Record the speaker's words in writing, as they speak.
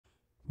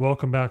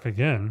Welcome back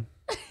again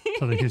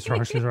to the Houston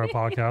RSS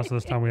podcast.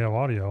 This time we have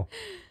audio.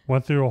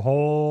 Went through a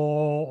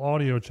whole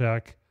audio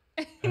check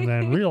and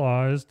then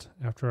realized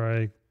after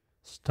I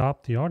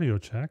stopped the audio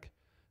check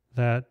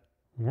that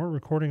we weren't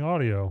recording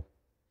audio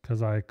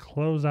because I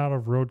closed out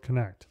of Road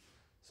Connect.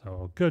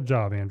 So good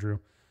job, Andrew.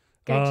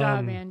 Good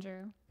job,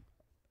 Andrew.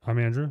 I'm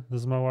Andrew.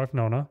 This is my wife,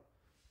 Nona.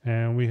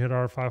 And we hit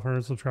our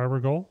 500 subscriber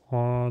goal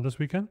this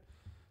weekend.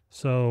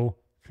 So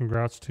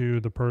congrats to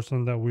the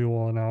person that we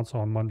will announce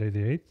on Monday the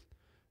 8th.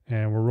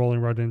 And we're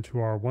rolling right into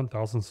our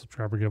 1,000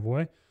 subscriber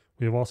giveaway.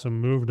 We have also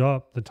moved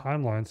up the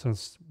timeline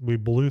since we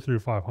blew through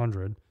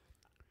 500.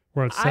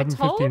 We're at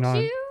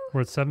 759.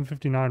 We're at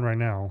 759 right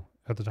now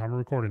at the time of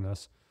recording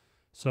this.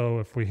 So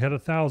if we hit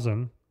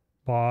 1,000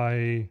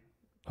 by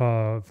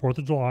 4th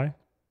of July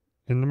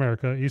in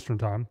America, Eastern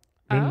time,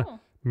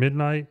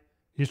 midnight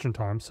Eastern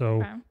time. So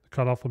the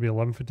cutoff will be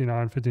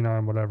 11:59,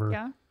 59,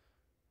 whatever,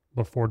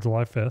 before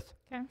July 5th.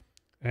 Okay.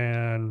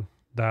 And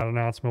that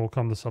announcement will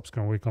come the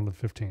subsequent week on the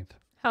 15th.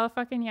 Hell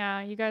fucking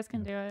yeah. You guys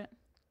can do it.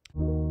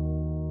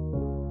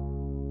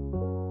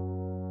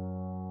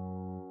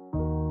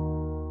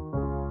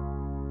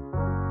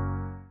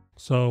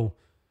 So,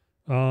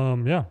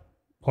 yeah,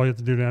 all you have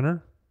to do to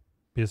enter,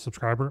 be a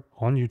subscriber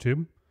on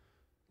YouTube,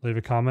 leave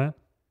a comment,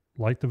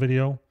 like the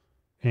video,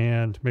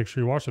 and make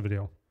sure you watch the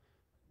video.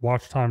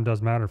 Watch time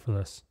does matter for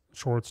this.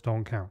 Shorts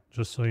don't count,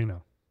 just so you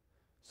know.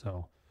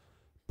 So,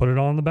 put it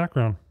on in the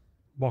background.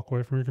 Walk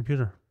away from your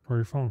computer or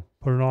your phone.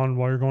 Put it on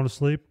while you're going to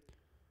sleep.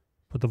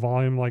 Put the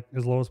volume like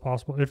as low as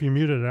possible. If you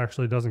mute it, it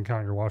actually doesn't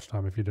count your watch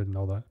time if you didn't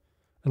know that.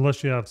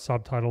 Unless you have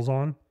subtitles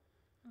on.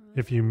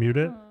 If you mute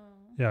it,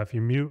 if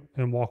you mute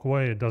and walk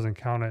away, it doesn't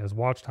count it as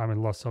watch time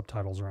unless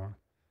subtitles are on.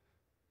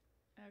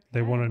 Okay.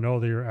 They want to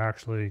know that you're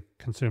actually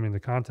consuming the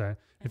content.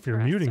 If you're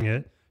muting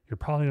it, you're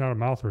probably not a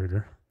mouth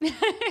reader.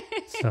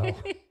 So,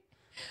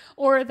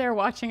 or they're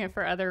watching it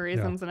for other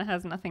reasons and it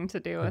has nothing to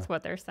do with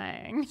what they're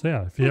saying. So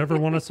yeah, if you ever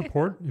want to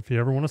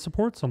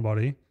support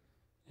somebody,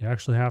 you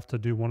actually have to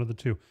do one of the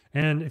two.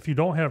 And if you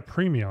don't have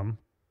premium,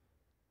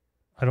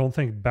 I don't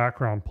think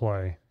background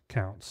play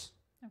counts.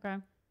 Okay.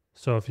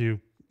 So if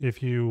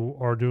you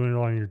are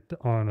doing it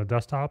on a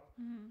desktop,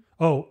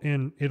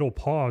 and it'll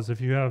pause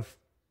if you have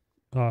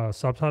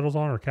subtitles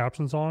on or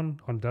captions on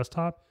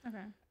desktop.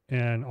 Okay.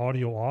 And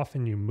audio off,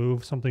 and you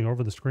move something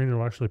over the screen,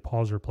 it'll actually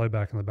pause your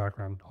playback in the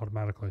background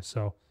automatically.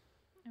 So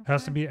it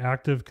has to be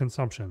active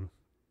consumption.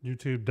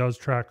 YouTube does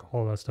track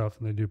all that stuff,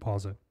 and they do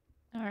pause it.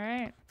 All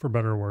right. For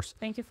better or worse.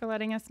 Thank you for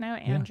letting us know,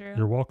 Andrew. Yeah,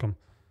 you're welcome.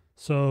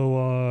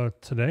 So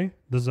today,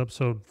 this is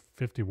episode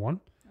 51.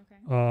 Okay.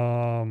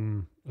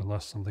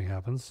 Unless something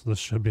happens, this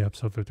should be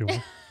episode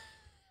 51.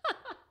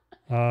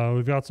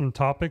 We've got some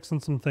topics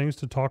and some things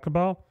to talk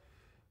about.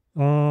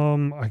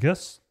 I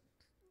guess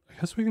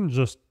we can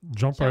just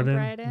jump right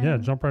in. Yeah,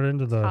 jump right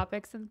into the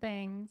topics and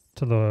things.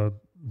 To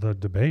the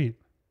debate.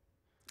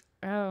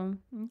 Oh,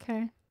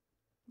 okay.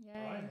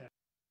 Yay.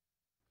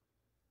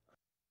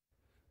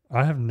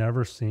 I have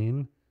never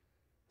seen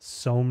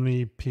so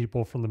many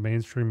people from the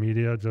mainstream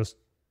media just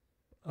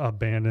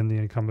abandon the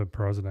incumbent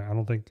president. I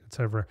don't think it's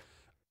ever.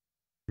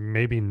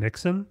 Maybe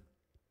Nixon.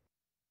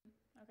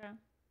 Okay.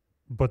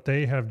 But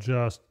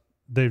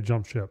they've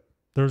jumped ship.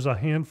 There's a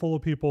handful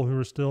of people who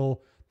are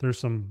still. There's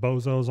some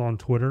bozos on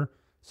Twitter,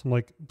 some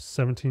like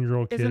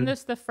 17-year-old kid. Isn't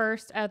this the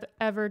first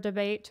ever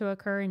debate to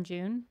occur in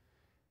June?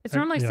 It's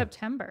normally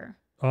September.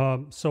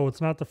 So it's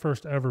not the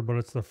first ever, but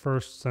it's the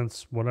first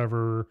since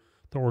whatever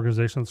the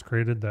organization's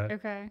created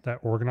that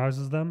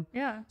organizes them.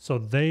 Yeah. So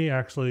they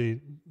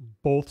actually,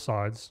 both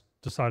sides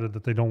decided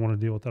that they don't want to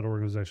deal with that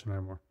organization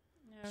anymore.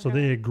 Okay. So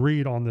they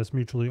agreed on this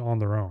mutually on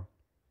their own.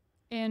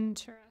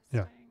 Interesting.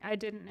 Yeah. I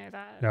didn't know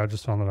that. Yeah, I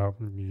just found that out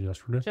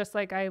yesterday. Just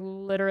like I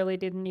literally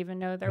didn't even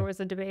know there was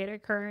a debate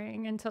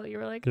occurring until you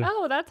were like,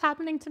 oh, that's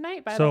happening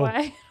tonight, by the way. I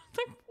was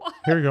like, what?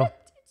 Here you go.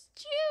 It's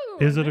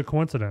June. Is it a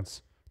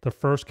coincidence? The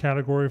first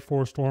Category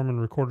 4 storm in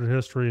recorded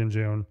history in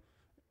June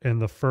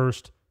and the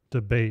first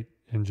debate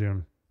in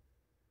June.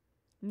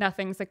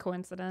 Nothing's a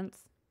coincidence.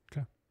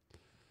 Okay.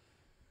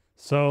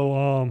 So,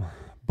 on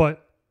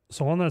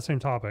that same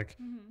topic,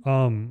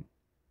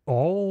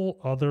 all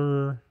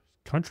other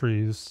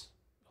countries'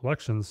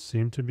 elections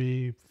seem to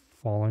be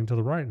falling to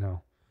the right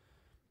now.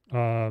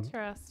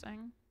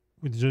 Interesting.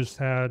 We just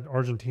had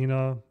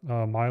Argentina,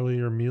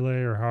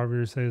 Milei or however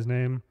you say his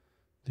name,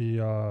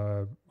 the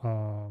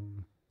oh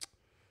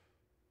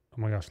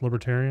my gosh,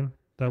 Libertarian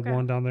that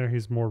won down there.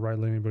 He's more right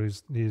leaning, but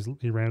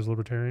he ran as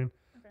Libertarian,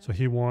 so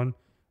he won.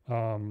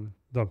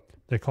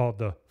 They call it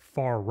the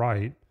far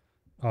right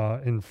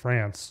in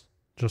France.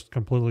 Just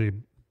completely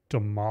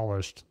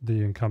demolished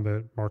the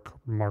incumbent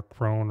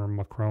Macron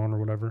or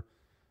whatever.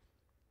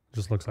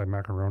 Just looks like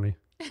macaroni.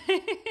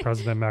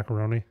 President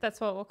Macaroni.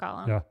 That's what we'll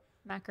call him. Yeah.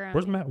 Macaroni.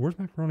 Where's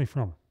macaroni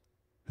from?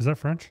 Is that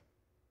French?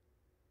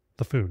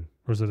 The food,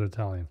 or is it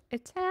Italian?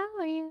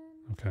 Italian.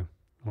 Okay.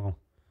 Well,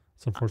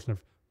 it's unfortunate.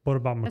 What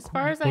about macaroni? As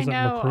far as I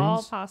know,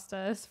 all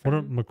pasta is from... What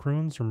are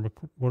macaroons or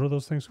what are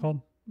those things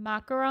called?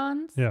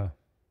 Macarons? Yeah.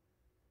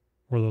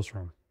 Where are those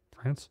from?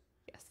 France?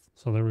 Yes.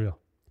 So there we go.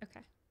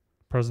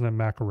 President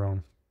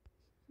Macaron.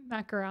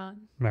 Macaron.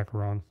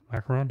 Macaron?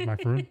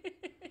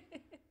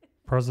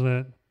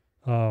 President,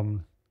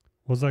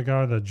 what's that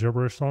guy, that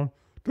gibberish song?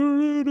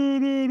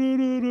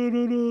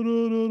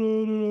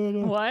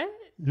 What?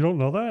 You don't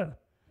know that?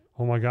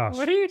 Oh my gosh.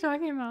 What are you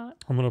talking about?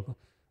 I'm gonna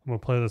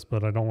play this,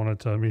 but I don't want it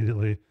to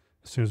immediately,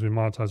 as soon as we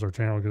monetize our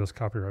channel, get us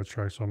copyright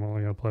strike. So I'm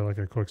only gonna play like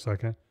a quick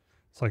second.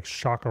 It's like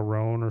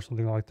Chacarone or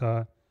something like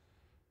that.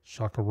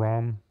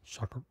 Chacaram.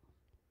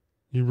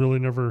 You really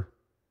never.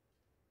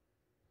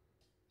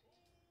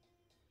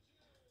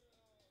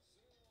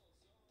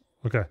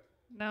 Okay.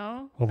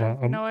 No. Hold on.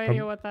 I have no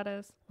idea what that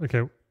is.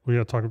 Okay, we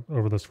gotta talk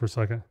over this for a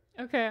second.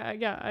 Okay.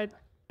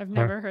 I've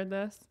never heard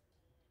this.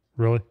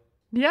 Really?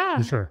 Yeah.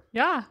 You sure?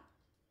 Yeah.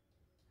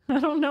 I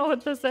don't know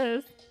what this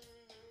is.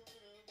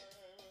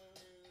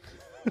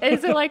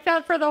 Is it like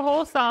that for the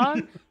whole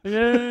song?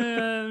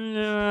 Yeah.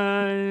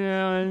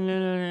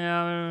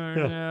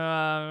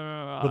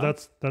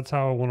 But that's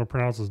how I want to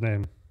pronounce his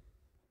name.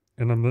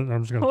 And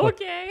I'm just gonna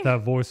play,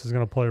 that voice is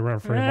gonna play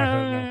rent free in my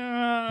head now.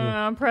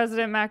 Yeah.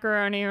 President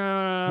Macaroni.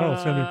 No,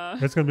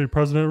 it's gonna be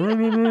President.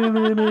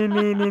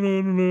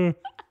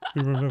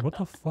 What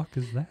the fuck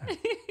is that?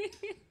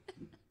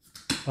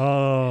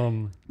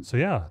 So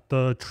yeah,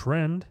 the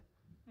trend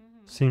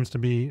seems to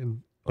be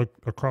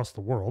across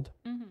the world.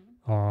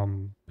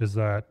 Is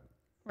that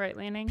right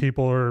leaning?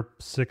 People are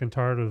sick and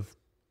tired of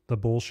the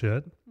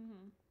bullshit,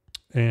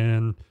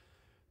 and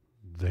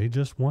they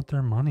just want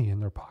their money in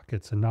their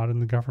pockets and not in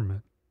the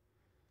government.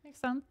 Makes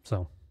sense.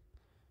 So,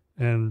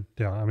 and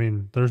yeah, I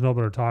mean, there's no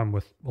better time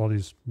with all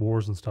these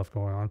wars and stuff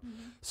going on.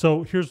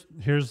 So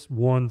here's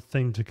one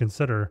thing to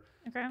consider.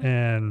 Okay.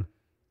 And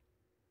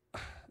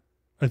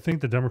I think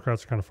the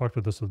Democrats are kind of fucked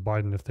with this with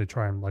Biden if they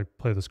try and like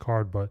play this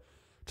card. But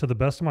to the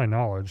best of my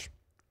knowledge,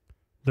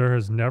 there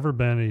has never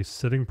been a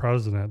sitting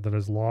president that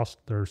has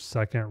lost their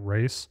second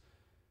race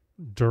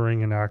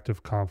during an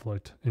active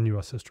conflict in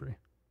U.S. history.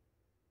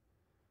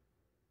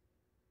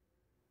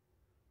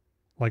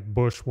 Like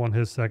Bush won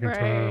his second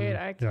term.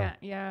 I can't.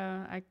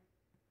 Yeah.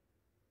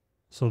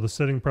 So the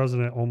sitting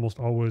president almost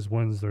always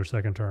wins their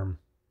second term.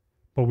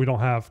 But we don't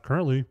have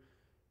currently,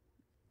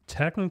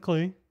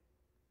 technically,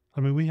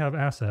 I mean, we have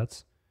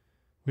assets.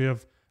 We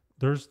have,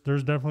 there's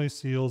definitely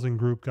SEALs and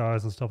group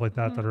guys and stuff like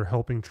that that are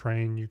helping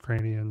train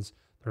Ukrainians.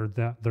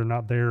 They're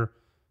not there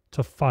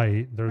to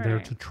fight. They're there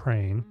to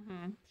train.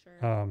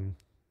 Sure.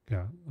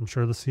 Yeah, I'm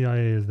sure the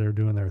CIA is there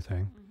doing their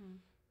thing.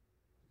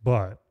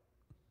 But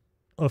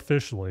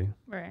officially,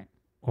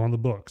 on the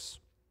books,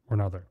 we're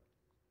not there.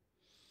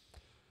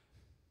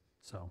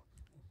 So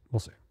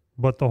we'll see.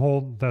 But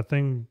that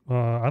thing,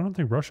 I don't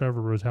think Russia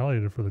ever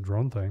retaliated for the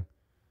drone thing.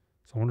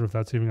 So I wonder if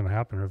that's even going to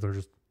happen, or if they're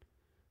just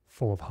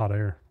full of hot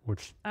air,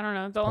 which I don't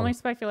know. The only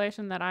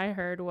speculation that I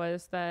heard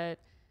was that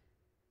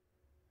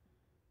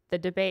the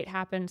debate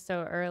happened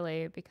so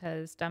early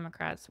because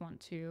Democrats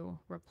want to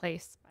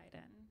replace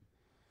Biden.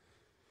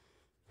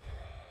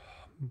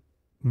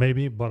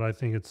 Maybe, but I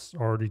think it's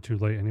already too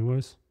late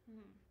anyways.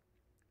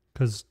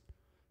 Because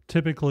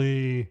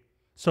typically,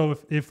 so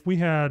if we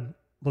had,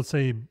 let's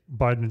say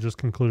Biden had just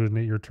concluded an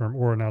 8-year term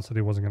or announced that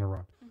he wasn't going to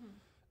run.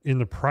 In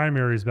the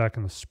primaries back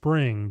in the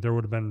spring, there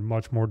would have been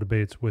much more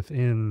debates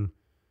within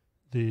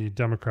the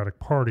Democratic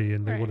Party,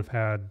 and they would have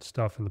had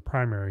stuff in the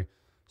primary.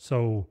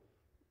 So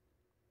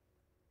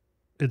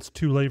it's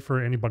too late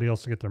for anybody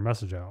else to get their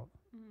message out.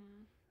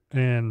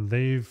 And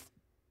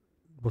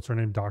what's her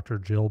name? Dr.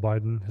 Jill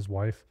Biden, his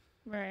wife.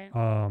 Right.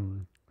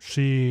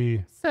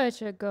 She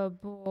such a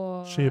good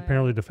boy. She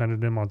apparently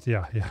defended him on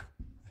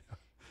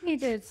He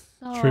did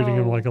so treating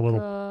him like a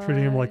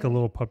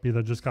little puppy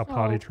that just got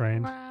potty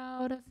trained.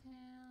 Proud of him.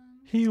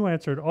 He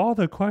answered all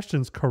the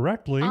questions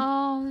correctly.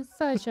 Oh,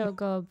 such a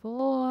good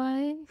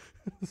boy.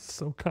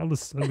 So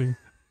condescending.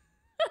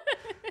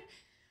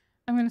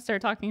 I'm gonna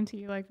start talking to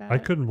you like that. I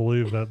couldn't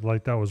believe that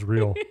that was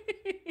real.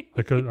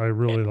 I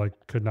really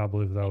could not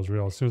believe that was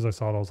real. As soon as I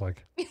saw it, I was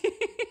like,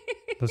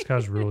 this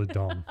guy's really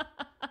dumb.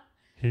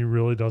 He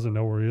really doesn't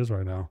know where he is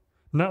right now.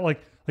 Not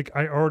like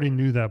I already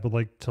knew that,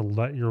 but to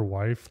let your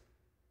wife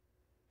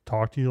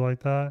talk to you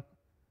like that.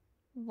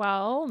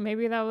 Well,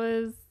 maybe that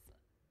was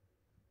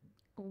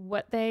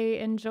what they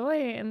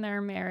enjoy in their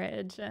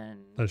marriage, and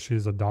that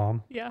she's a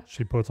dom. Yeah.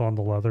 She puts on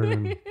the leather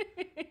and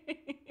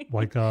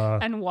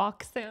and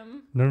walks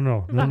him.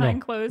 No.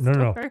 Behind closed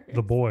doors.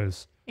 The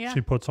boys. Yeah.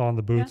 She puts on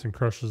the boots and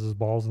crushes his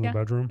balls in the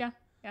bedroom. Yeah.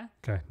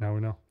 Okay, now we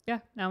know. Yeah,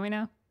 now we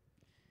know.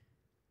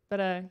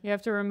 But you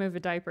have to remove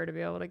a diaper to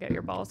be able to get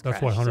your balls crushed.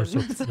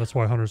 That's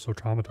why Hunter's so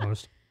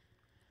traumatized.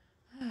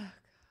 Oh, God.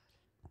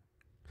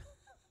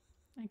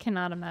 I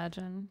cannot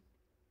imagine.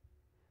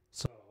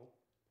 So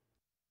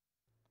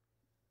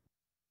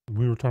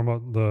we were talking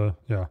about the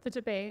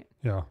debate.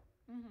 Yeah.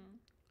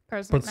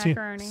 President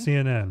Macaroni.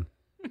 CNN.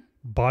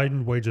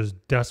 Biden wages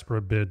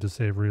desperate bid to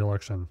save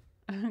re-election.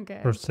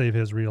 Okay. Or save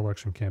his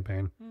re-election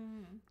campaign.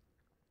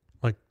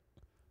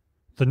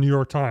 The New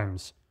York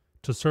Times.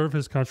 To serve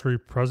his country,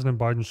 President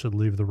Biden should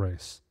leave the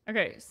race.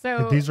 Okay,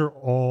 so these are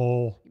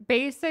all...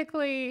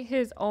 Basically,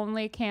 his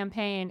only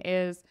campaign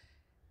is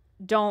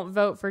don't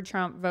vote for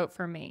Trump, vote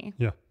for me.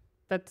 Yeah.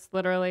 That's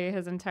literally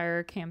his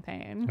entire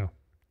campaign. Yeah.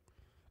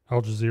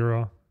 Al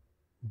Jazeera,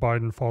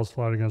 Biden falls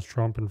flat against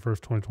Trump in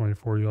first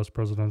 2024 U.S.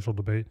 presidential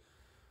debate.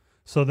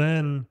 So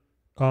then,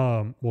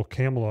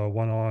 Kamala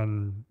went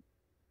on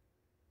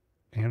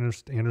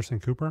Anderson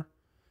Cooper.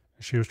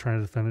 She was trying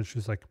to defend it. She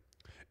was like,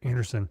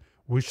 Anderson,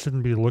 we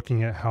shouldn't be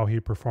looking at how he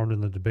performed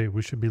in the debate.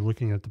 We should be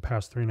looking at the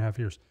past 3.5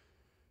 years.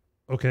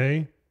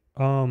 Okay.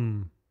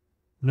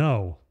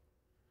 No.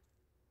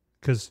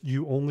 Because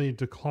you only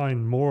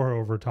decline more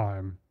over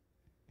time.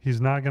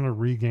 He's not going to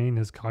regain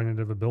his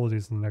cognitive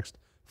abilities in the next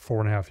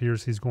 4.5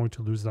 years. He's going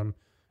to lose them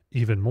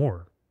even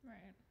more. Right.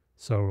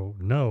 So,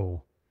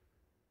 no.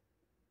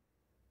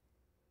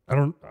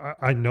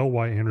 I know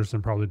why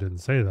Anderson probably didn't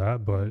say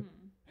that, but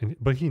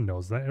but he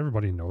knows that.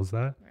 Everybody knows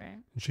that. Right.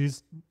 And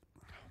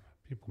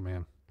people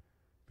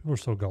are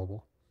so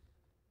gullible.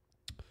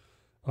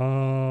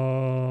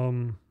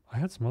 I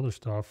had some other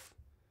stuff.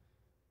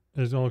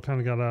 It all kind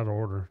of got out of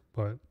order,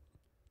 but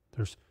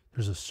there's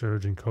a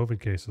surge in COVID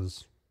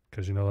cases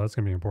because that's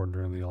going to be important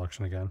during the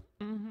election again.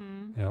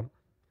 Mm-hmm. Yep.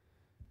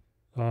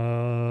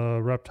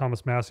 Rep.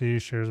 Thomas Massey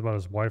shares about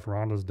his wife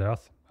Rhonda's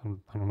death.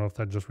 I don't know if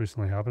that just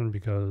recently happened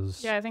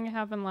because I think it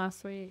happened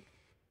last week.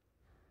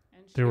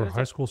 And they were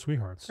high school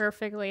sweethearts.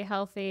 Perfectly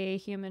healthy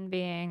human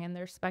being, and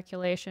there's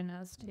speculation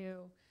as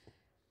to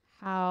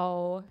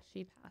how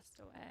she passed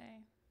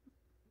away.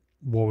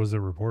 What was it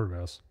reported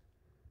as?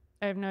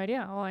 I have no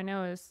idea. All I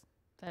know is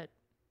that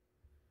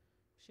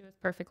she was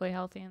perfectly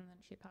healthy and then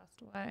she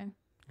passed away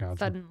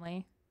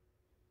suddenly.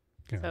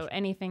 Gotcha. So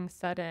anything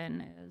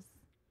sudden is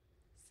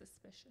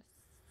suspicious.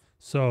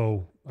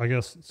 So I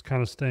guess it's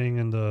kind of staying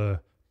in the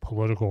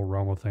political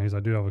realm of things. I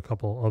do have a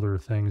couple other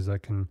things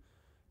that can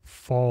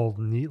fall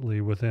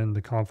neatly within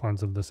the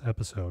confines of this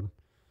episode.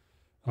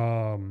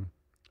 And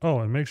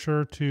make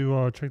sure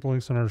to check the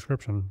links in our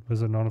description.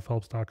 Visit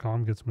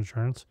nonaphelps.com, get some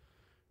insurance.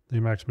 The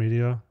Max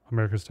Media,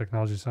 America's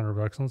Technology Center of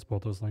Excellence.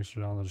 Both those links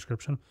are down in the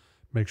description.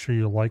 Make sure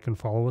you like and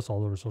follow us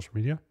all over social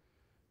media.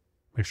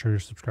 Make sure you're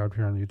subscribed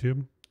here on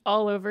YouTube.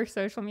 All over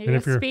social media.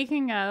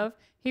 Speaking of,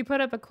 he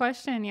put up a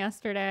question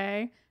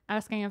yesterday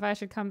asking if I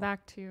should come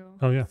back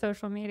to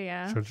social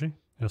media. Should she?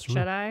 Yes or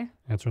no? Should I?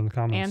 Answer in the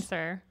comments.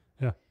 Answer.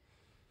 Yeah.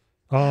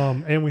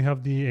 And we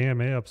have the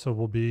AMA episode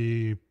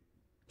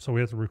so we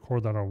have to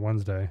record that on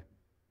Wednesday.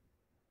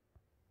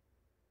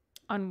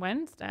 On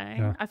Wednesday?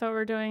 Yeah. I thought we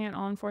were doing it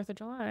on 4th of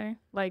July.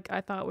 Like,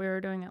 I thought we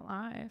were doing it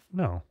live.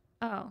 No.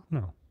 Oh.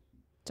 No.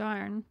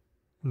 Darn.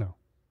 No.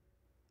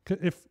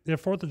 If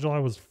 4th of July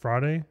was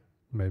Friday,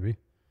 maybe.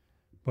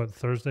 But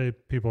Thursday,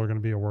 people are going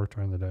to be at work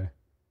during the day.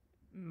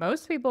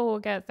 Most people will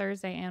get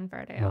Thursday and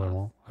Friday off. No, they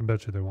won't. I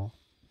bet you they won't.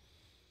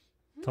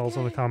 Okay. Tell us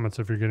in the comments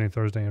if you're getting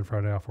Thursday and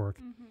Friday off work.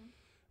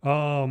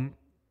 Mm-hmm.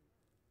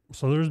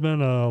 So there's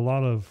been a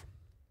lot of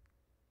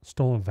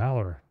stolen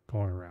valor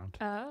going around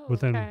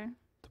within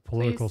the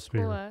political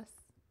sphere.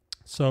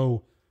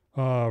 So,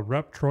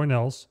 Rep. Troy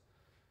Nehls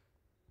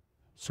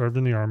served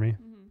in the Army.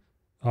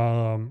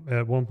 Mm-hmm.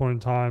 At one point in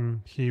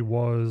time, he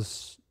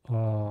was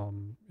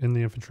in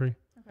the infantry.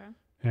 Okay.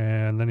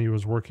 And then he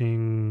was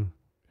working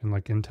in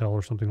like Intel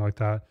or something like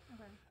that.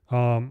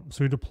 Okay.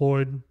 So he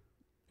deployed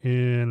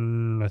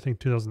in, I think,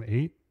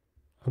 2008,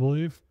 I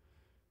believe.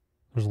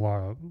 There's a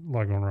lot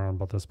going around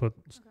about this, but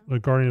the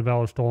Guardian of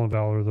Valor, Stolen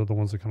Valor, they're the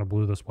ones that kind of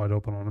blew this wide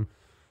open on him.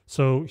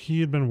 So he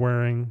had been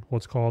wearing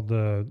what's called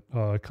the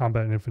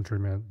Combat and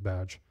Infantryman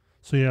badge.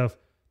 So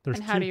there's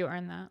and how do you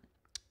earn that?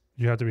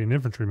 You have to be an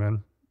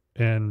infantryman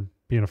and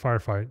be in a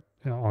firefight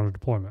on a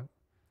deployment.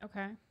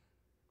 Okay.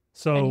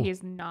 So and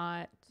he's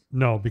not.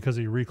 No, because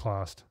he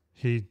reclassed.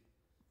 He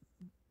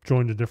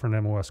joined a different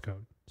MOS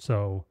code.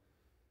 So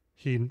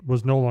he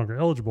was no longer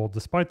eligible,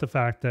 despite the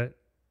fact that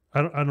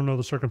I don't know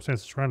the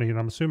circumstances surrounding it.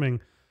 I'm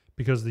assuming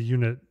because the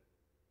unit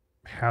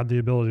had the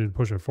ability to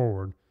push it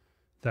forward,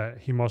 that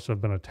he must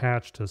have been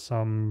attached to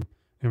some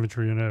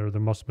infantry unit, or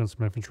there must have been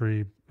some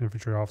infantry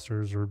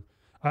officers, or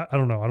I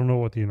don't know. I don't know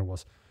what the unit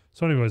was.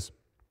 So anyways,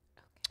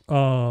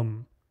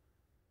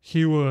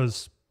 he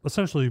was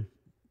essentially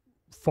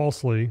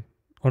falsely,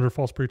 under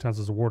false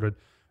pretenses, awarded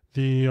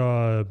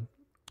the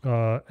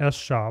S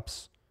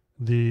shops,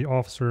 the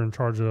officer in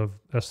charge of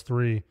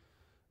S3.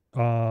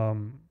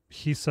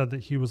 He said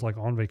that he was like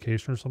on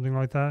vacation or something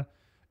like that,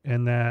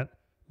 and that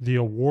the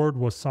award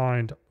was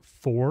signed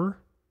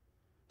for.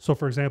 So,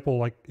 for example,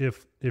 like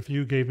if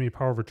you gave me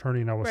power of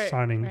attorney and I was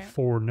signing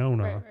for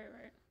Nona,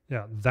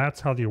 yeah,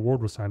 that's how the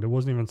award was signed. It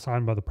wasn't even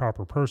signed by the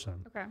proper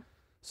person. Okay.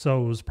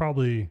 So it was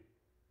probably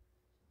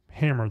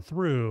hammered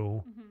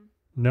through,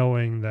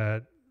 knowing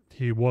that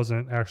he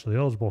wasn't actually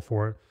eligible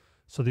for it.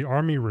 So the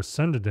Army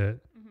rescinded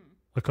it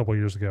a couple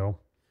years ago,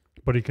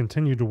 but he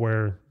continued to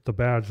wear the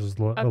badge as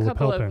a lapel pin. A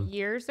couple of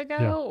years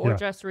ago, or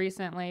just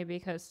recently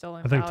because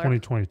Stolen Valor? I think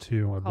 2022, I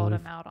believe. Called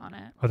him out on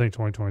it. I think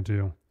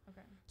 2022.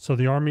 Okay. So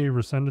the Army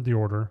rescinded the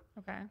order.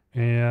 Okay.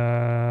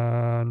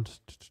 And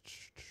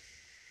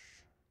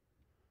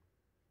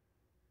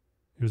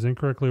he was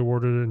incorrectly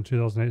awarded it in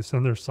 2008. So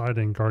they're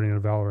citing Guardian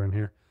of Valor in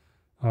here.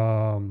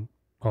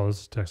 Oh,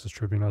 this is Texas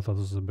Tribune. I thought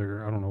this was a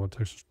bigger. I don't know what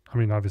Texas. I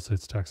mean, obviously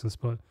it's Texas,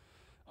 but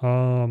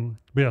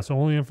yeah. So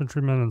only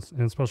infantrymen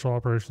and special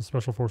operations,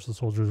 special forces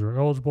soldiers are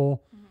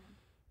eligible.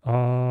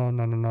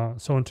 No.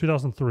 So in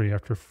 2003,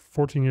 after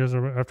 14 years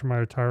after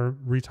my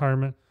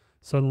retirement,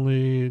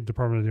 suddenly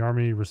Department of the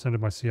Army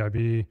rescinded my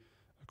CIB,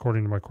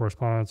 according to my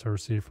correspondence I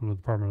received from the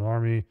Department of the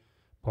Army.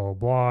 Blah blah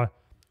blah.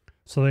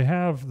 So they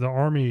have the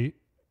Army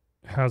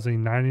has a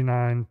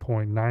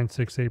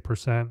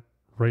 99.968%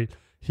 rate.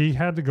 He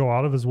had to go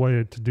out of his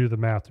way to do the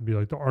math to be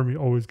like, the Army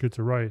always gets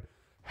it right.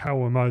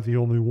 How am I the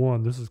only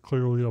one? This is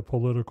clearly a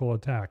political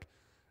attack.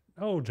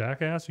 Oh,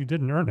 jackass, you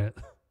didn't earn it.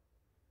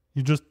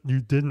 You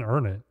didn't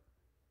earn it.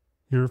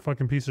 You're a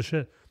fucking piece of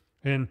shit.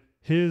 And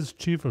his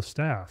chief of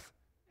staff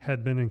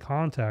had been in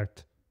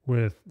contact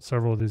with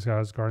several of these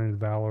guys, Guardian of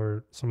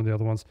Valor, some of the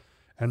other ones.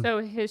 And so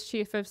his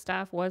chief of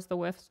staff was the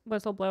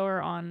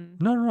whistleblower on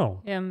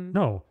no. him?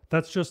 No,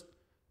 that's just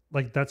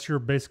like, that's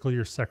basically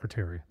your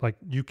secretary. Like,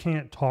 you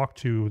can't talk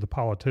to the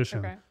politician.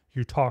 Okay.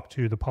 You talk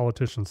to the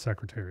politician's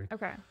secretary.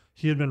 Okay.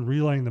 He had been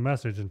relaying the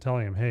message and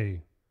telling him,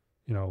 hey,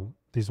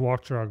 these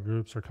watchdog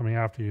groups are coming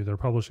after you. They're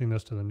publishing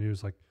this to the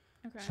news. Like,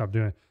 stop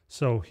doing it.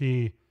 So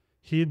he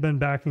had been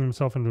backing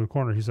himself into a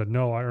corner. He said,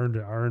 no, I earned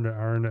it. And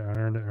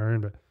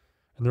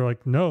they're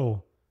like,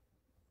 no,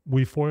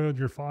 we foiled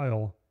your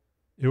file.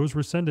 It was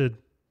rescinded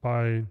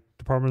by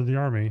Department of the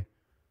Army.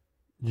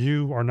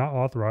 You are not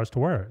authorized to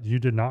wear it. You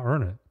did not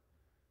earn it.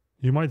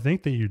 You might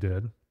think that you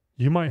did.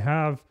 You might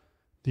have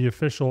the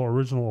official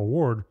original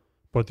award,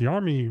 but the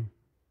Army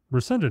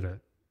rescinded it.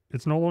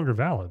 It's no longer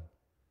valid.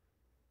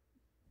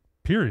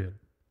 Period.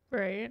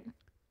 Right.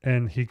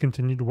 And he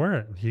continued to wear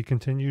it. He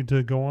continued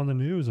to go on the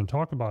news and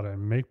talk about it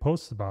and make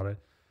posts about it.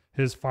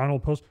 His final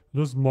post,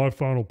 this is my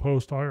final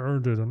post. I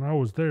earned it and I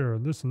was there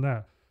and this and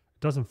that.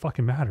 It doesn't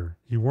fucking matter.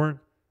 You weren't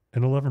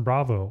an 11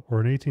 Bravo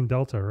or an 18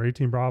 Delta or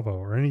 18 Bravo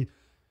or any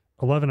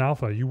 11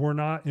 Alpha. You were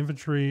not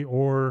infantry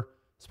or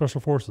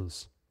special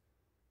forces.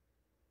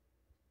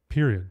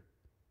 Period.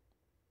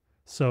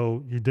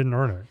 So you didn't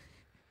earn it.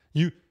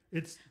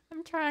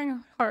 I'm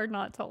trying hard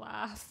not to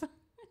laugh.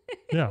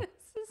 Yeah.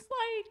 This is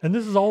like, and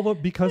this is all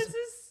because this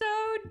is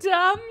so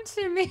dumb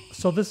to me.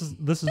 So this is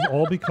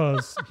all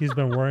because he's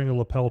been wearing a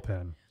lapel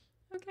pin.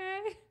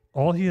 Okay.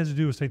 All he has to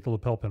do is take the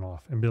lapel pin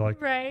off and be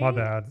like, right. My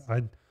bad.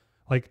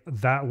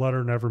 That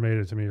letter never made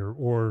it to me,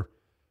 or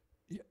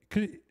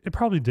it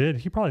probably did.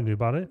 He probably knew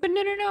about it. But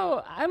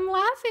no. I'm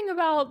laughing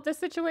about the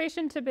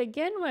situation to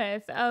begin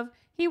with of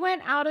he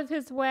went out of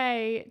his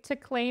way to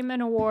claim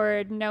an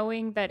award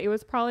knowing that it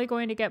was probably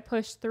going to get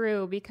pushed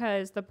through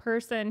because the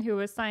person who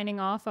was signing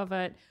off of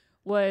it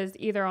was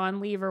either on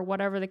leave or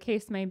whatever the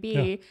case may be.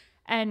 Yeah.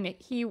 And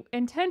he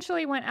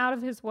intentionally went out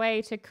of his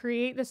way to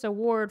create this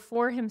award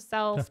for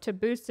himself to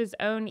boost his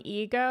own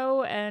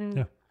ego.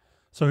 And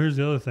so here's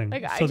the other thing.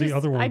 The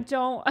other one, I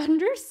don't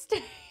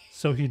understand.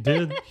 So he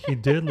did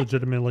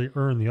legitimately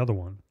earn the other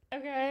one.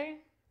 Okay.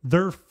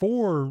 They're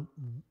for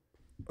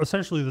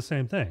essentially the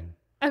same thing.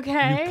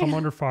 Okay. You come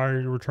under fire,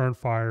 you return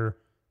fire.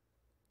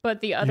 But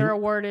the other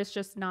award is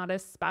just not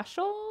as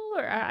special,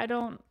 or I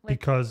don't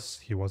because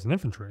he wasn't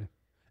infantry.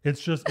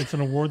 It's an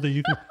award that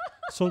you can.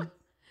 So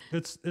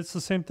it's the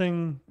same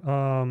thing.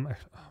 Oh my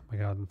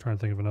God, I'm trying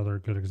to think of another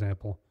good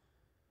example.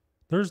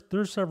 There's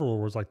several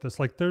awards like this.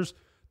 Like there's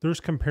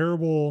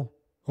comparable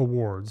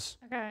awards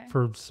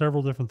for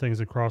several different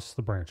things across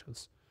the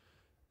branches.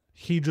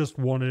 He just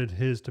wanted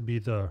his to be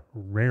the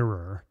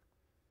rarer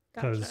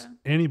because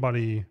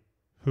anybody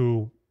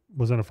who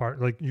was in a fire,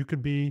 like you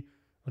could be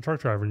a truck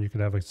driver and you could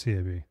have a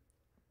CIB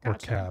or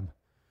cab.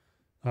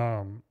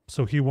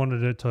 So he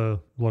wanted it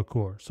to look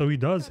cooler. So he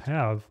does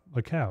have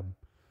a cab.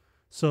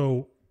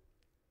 So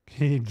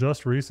he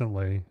just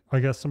recently, I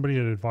guess somebody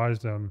had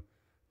advised him,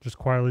 just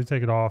quietly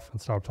take it off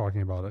and stop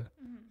talking about it.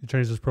 Mm-hmm. He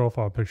changed his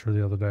profile picture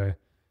the other day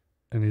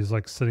and he's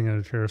like sitting in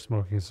a chair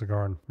smoking a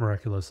cigar and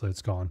miraculously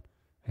it's gone.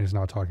 And he's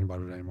not talking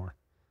about it anymore.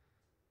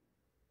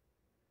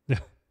 Yeah.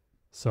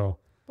 So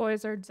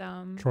boys are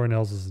dumb. Troy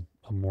Nehls is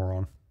a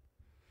moron.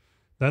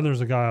 Then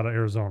there's a guy out of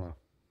Arizona.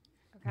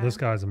 Okay. This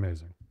guy's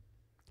amazing.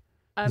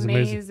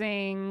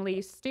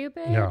 Amazingly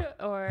stupid? Yeah.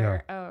 Or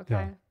yeah. Oh,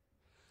 okay.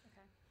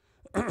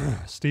 Yeah. Okay.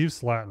 Steve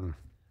Slaton.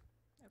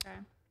 Okay.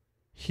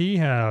 He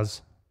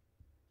has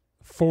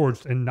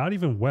forged, and not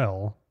even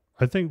well,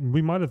 I think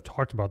we might have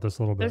talked about this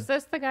a little bit. Is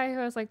this the guy who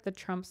has like the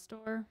Trump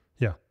store?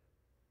 Yeah.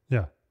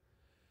 Yeah.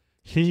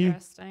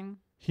 Interesting.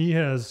 He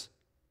has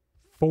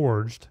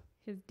forged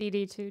his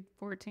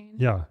DD-214.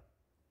 Yeah.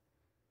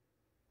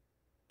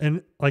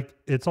 And like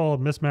it's all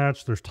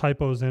mismatched. There's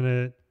typos in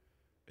it.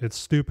 It's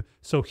stupid.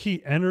 So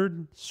he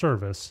entered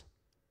service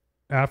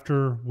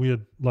after we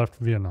had left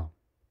Vietnam.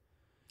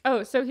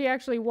 Oh, so he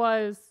actually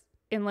was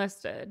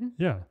enlisted.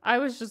 Yeah. I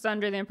was just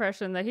under the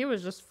impression that he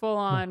was just full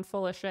on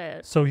full of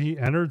shit. So he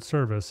entered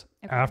service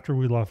after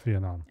we left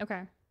Vietnam.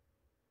 Okay.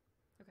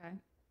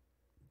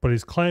 But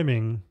he's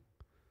claiming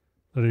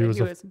that he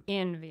was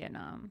in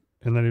Vietnam.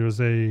 And that he was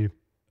a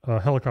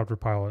helicopter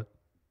pilot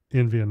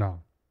in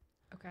Vietnam.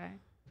 Okay.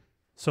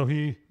 So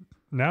he's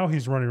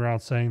running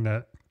around saying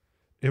that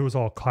it was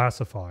all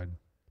classified.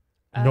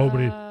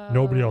 Nobody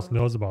else Oh.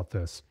 knows about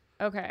this.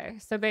 Okay,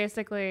 so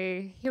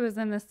basically, he was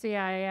in the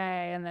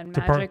CIA and then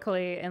To part-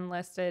 magically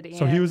enlisted in.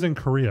 So he was in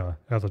Korea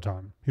at the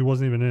time. He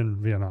wasn't even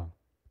in Vietnam.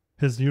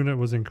 His unit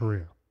was in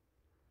Korea.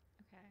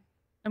 Okay.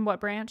 And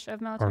what branch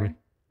of military?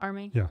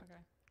 Army? Yeah. Okay.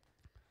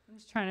 I'm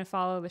just trying to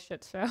follow the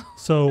shit show.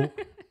 So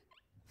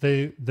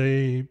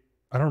they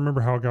I don't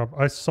remember how it got.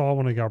 I saw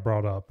when it got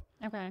brought up.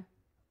 Okay.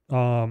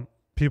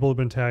 People have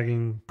been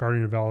tagging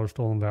Guardian of Valor,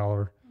 Stolen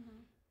Valor,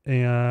 Mm-hmm.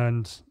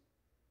 and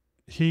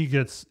he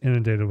gets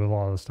inundated with a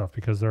lot of this stuff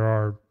because there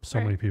are so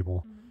Right. many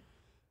people.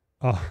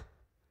 Mm-hmm.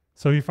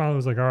 So he finally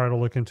was like, all right, I'll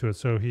look into it.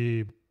 So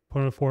he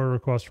put in a FOIA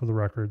request for the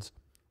records,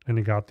 and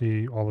he got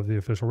all of the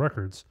official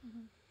records. Mm-hmm.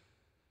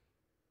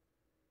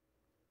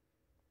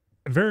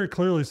 It very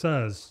clearly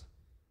says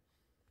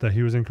that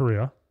he was in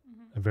Korea.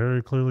 Mm-hmm. It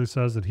very clearly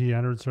says that he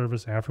entered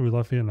service after we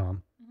left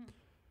Vietnam.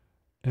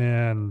 Mm-hmm.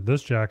 And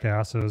this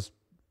jackass has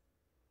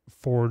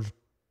forged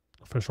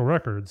official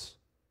records,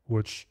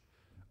 which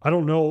I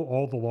don't know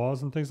all the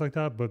laws and things like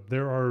that, but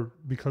there are,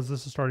 because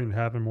this is starting to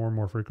happen more and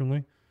more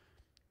frequently.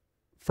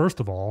 First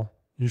of all,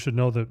 you should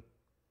know that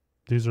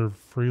these are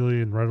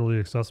freely and readily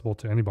accessible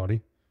to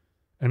anybody.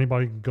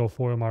 Anybody can go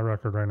FOIA my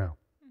record right now.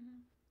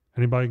 Mm-hmm.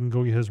 Anybody can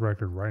go get his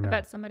record right I now.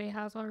 bet somebody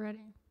has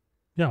already.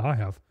 Yeah, I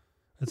have.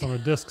 It's on a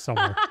disc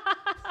somewhere.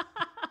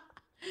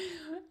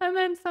 And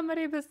then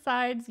somebody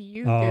besides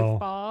you, Oh.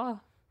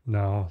 goofball.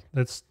 No,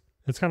 it's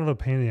kind of a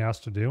pain in the ass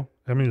to do.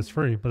 I mean, it's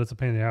free, but it's a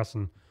pain in the ass.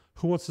 And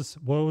who wants to?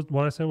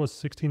 What I said was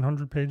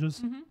 1,600 pages.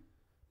 Mm-hmm.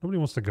 Nobody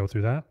wants to go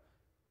through that.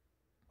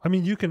 I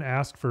mean, you can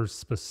ask for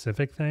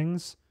specific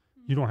things.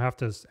 You don't have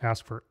to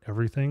ask for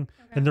everything.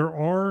 Okay. And there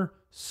are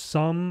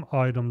some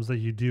items that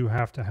you do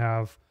have to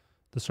have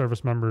the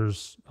service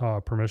member's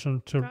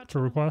permission to Gotcha.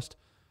 request.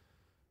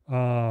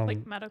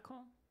 Like medical.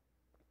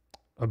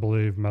 I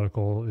believe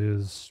medical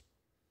is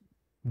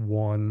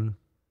one.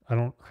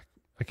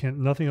 I can't,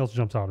 nothing else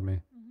jumps out at me.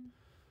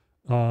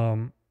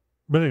 Mm-hmm.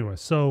 But anyway,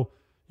 so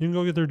you can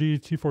go get their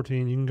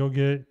DD-214. You can go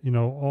get,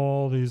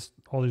 all these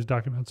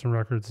documents and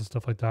records and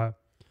stuff like that.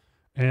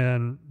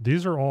 And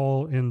these are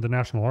all in the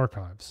National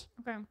Archives.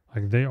 Okay.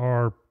 Like, they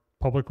are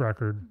public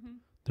record. Mm-hmm.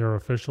 They're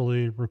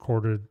officially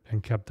recorded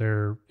and kept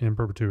there in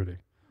perpetuity.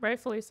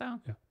 Rightfully so.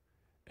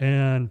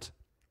 And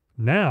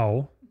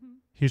now Mm-hmm.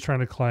 he's trying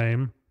to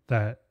claim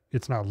that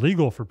it's not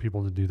legal for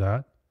people to do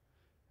that,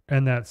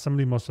 and that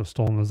somebody must have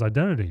stolen his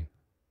identity.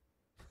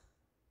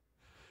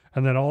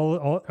 And that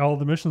all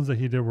the missions that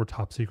he did were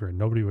top secret.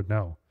 Nobody would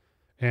know.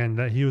 And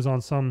that he was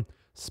on some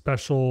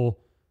special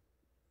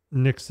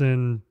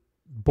Nixon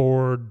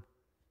board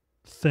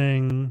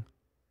thing.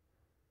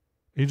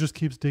 He just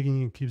keeps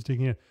digging and keeps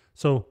digging in.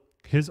 So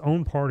his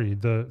own party,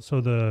 the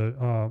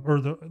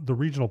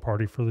regional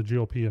party for the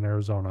GOP in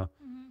Arizona,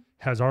 Mm-hmm.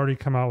 has already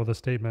come out with a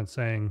statement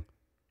saying,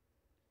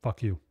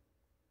 fuck you.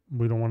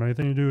 We don't want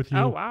anything to do with you.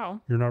 Oh,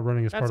 wow. You're not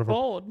running as That's part of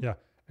bold. Yeah.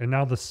 And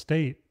now the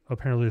state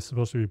apparently is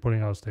supposed to be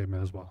putting out a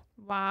statement as well.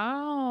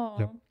 Wow.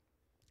 Yep.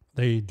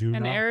 They do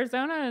And not.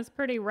 Arizona is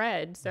pretty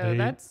red, so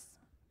that's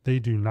They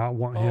do not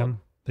want bold.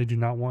 him. They do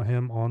not want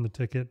him on the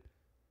ticket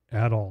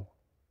at all.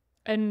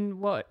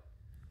 And what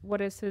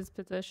is his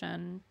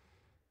position?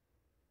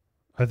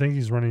 I think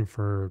he's running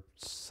for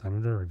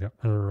senator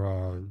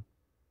or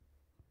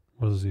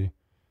what is he?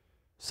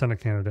 Senate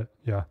candidate.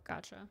 Yeah.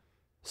 Gotcha.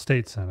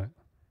 State Senate.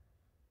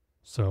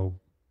 So,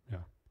 yeah.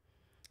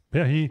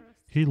 Yeah,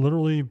 he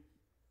literally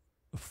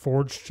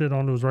forged shit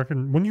onto his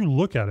record. When you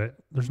look at it,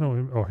 there's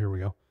no, oh, here we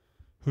go.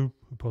 Who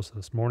posted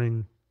this?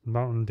 Morning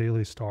Mountain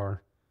Daily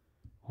Star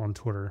on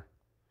Twitter.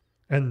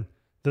 And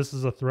this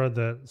is a thread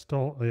that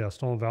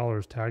Stolen Valor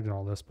is tagged in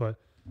all this. But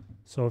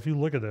so if you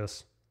look at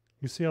this,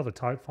 you see how the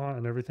type font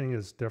and everything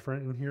is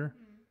different in here.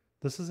 Mm-hmm.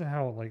 This isn't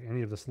how like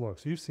any of this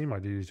looks. You've seen my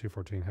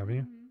DD-214, haven't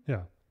you? Mm-hmm.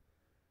 Yeah.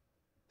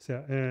 So,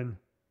 yeah, and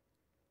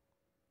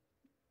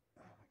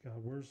oh my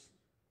God,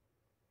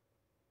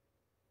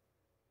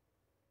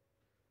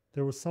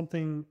 there was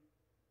something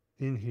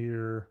in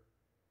here.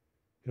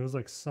 It was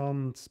like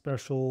some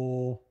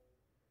special.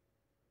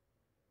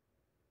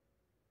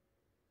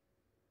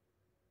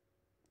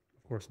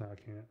 Of course, now I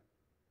can't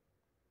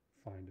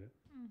find it.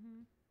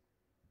 Mm-hmm.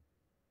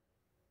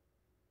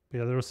 But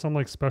yeah, there was some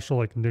like special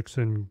like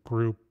Nixon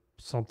group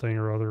something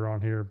or other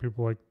on here.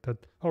 People like that.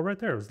 Oh, right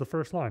there. It was the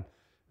first line.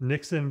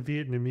 Nixon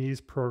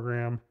Vietnamese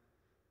program.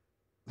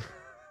 197th?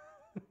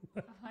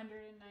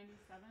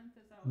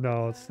 Is that what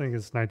No, it this says? thing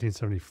is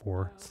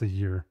 1974. Oh. It's the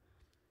year.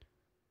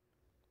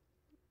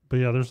 But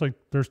yeah,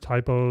 there's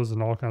typos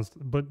and all kinds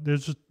but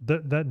there's just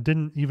that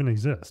didn't even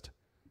exist.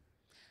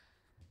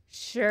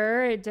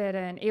 Sure, it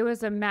didn't. It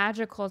was a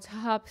magical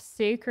top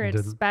secret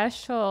Didn't.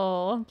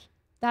 special.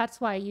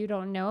 That's why you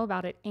don't know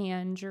about it,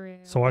 Andrew.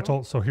 So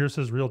here's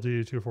his real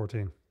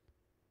DD-214.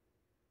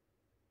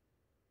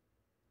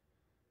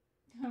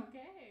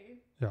 Okay.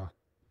 Yeah.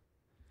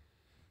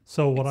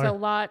 So It's a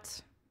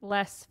lot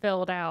less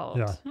filled out.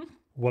 Yeah.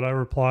 What I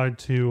replied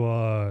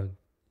to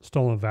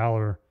Stolen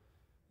Valor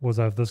was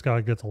that if this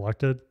guy gets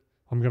elected,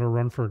 I'm going to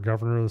run for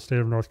governor of the state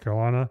of North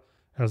Carolina,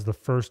 as the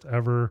first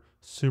ever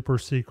super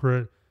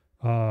secret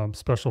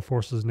Special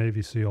Forces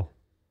Navy SEAL.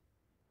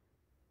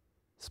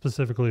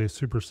 Specifically, a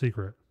super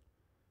secret.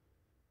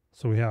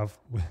 So we have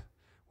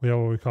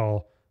what we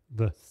call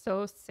the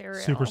So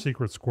serial. super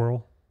secret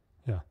squirrel.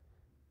 Yeah.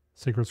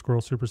 Secret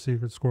squirrel, super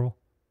secret squirrel.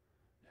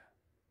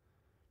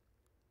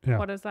 Yeah.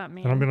 What does that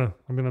mean? And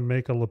I'm gonna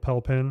make a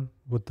lapel pin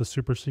with the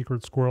super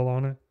secret squirrel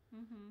on it.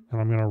 Mm-hmm.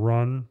 And I'm gonna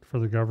run for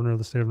the governor of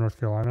the state of North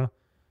Carolina,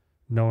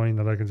 knowing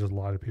that I can just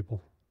lie to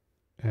people.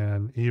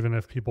 And even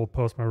if people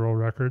post my roll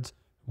records,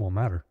 it won't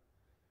matter.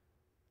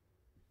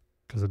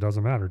 Because it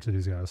doesn't matter to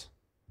these guys.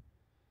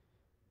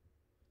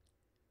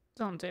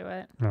 Don't do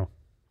it. No.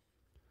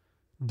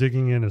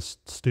 Digging in is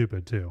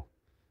stupid too.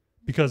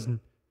 Because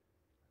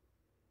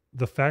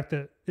the fact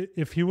that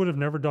if he would have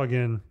never dug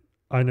in,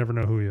 I never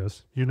know who he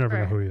is. You never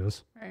know who he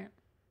is. Right.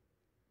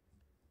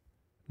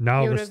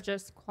 Now he would have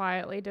just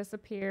quietly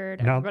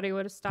disappeared. Now, Everybody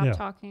would have stopped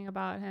talking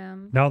about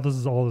him. Now this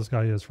is all this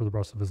guy is for the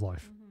rest of his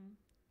life. Mm-hmm.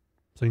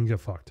 So you can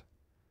get fucked.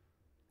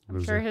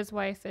 I'm sure his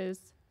wife is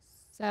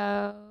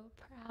so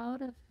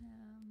proud of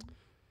him.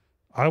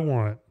 I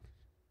want,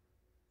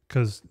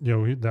 because, you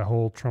know, that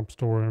whole Trump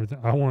story and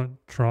everything, I want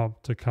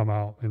Trump to come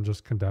out and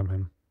just condemn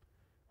him.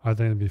 I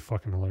think it'd be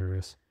fucking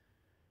hilarious.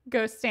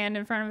 Go stand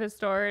in front of his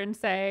store and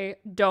say,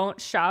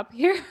 "Don't shop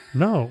here."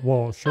 No,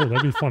 well, sure,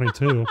 that'd be funny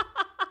too.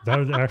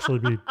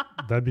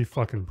 That'd be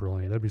fucking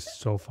brilliant. That'd be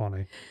so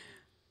funny.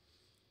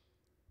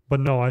 But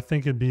no, I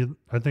think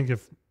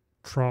if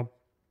Trump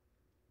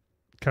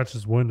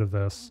catches wind of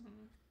this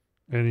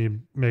and he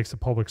makes a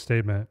public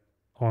statement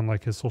on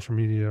like his social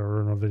media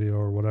or in a video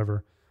or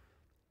whatever.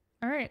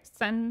 All right,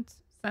 send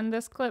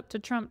this clip to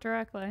Trump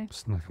directly.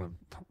 I'm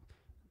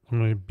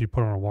gonna be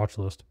put on a watch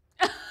list.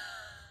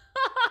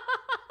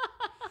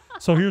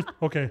 So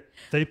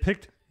they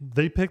picked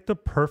the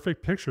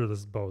perfect picture of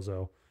this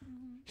bozo.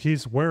 Mm-hmm.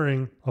 He's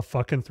wearing a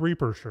fucking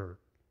Threeper shirt.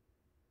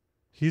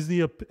 He's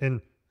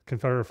and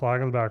Confederate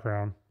flag in the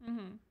background.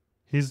 Mm-hmm.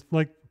 He's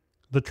like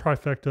the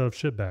trifecta of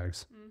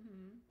shitbags.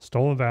 Mm-hmm.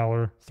 Stolen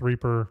valor,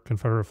 Threeper,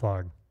 Confederate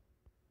flag.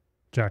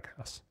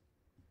 Jackass.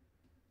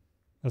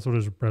 That's what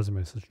his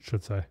resume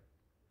should say.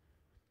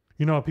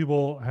 You know how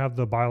people have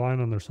the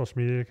byline on their social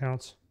media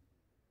accounts?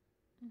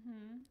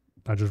 Mm-hmm.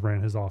 I just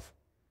ran his off.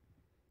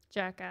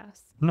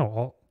 Jackass.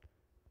 No,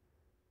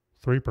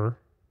 Threeper,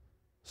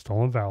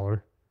 stolen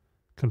valor,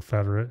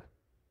 Confederate,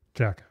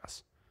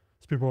 jackass.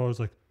 So people are always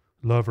like,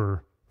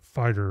 lover,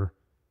 fighter,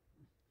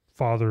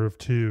 father of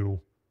two.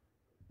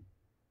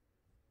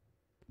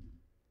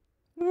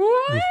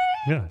 What?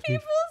 Yeah.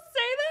 People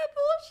say that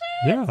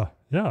bullshit?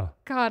 Yeah.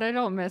 God, I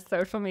don't miss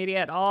social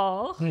media at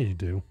all. Yeah, you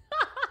do.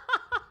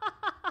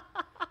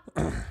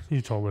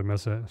 You totally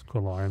miss it.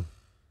 Quit lying.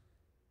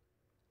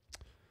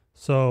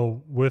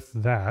 So with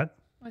that,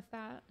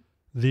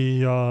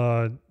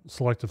 the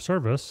Selective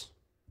Service,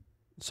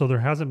 so there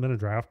hasn't been a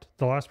draft.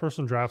 The last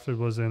person drafted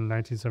was in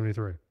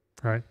 1973,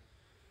 right?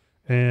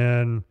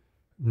 And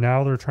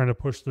now they're trying to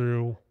push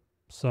through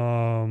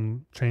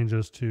some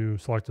changes to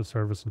Selective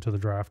Service into the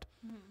draft.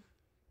 Mm-hmm.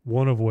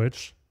 One of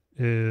which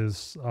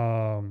is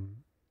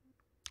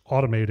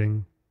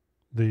automating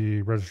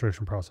the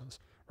registration process.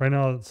 Right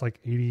now, it's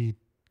like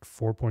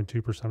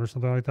 84.2% or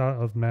something like that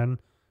of men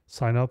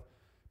sign up.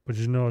 But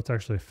you know it's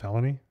actually a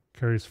felony.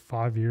 Carries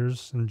 5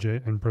 years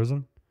in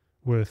prison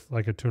with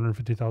like a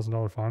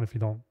 $250,000 fine if you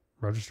don't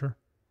register.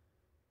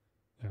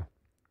 Yeah.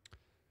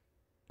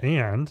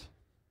 And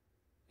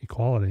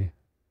equality.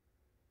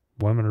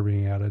 Women are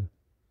being added.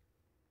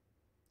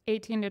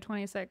 18 to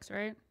 26,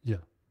 right? Yeah.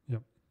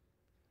 Yep.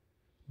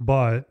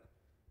 But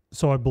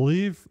so I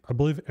believe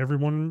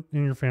everyone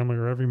in your family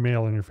or every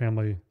male in your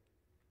family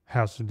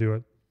has to do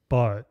it.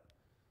 But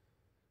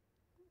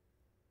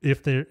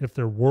if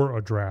there were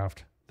a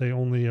draft, they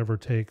only ever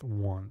take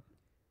one.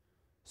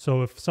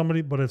 So if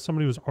somebody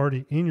was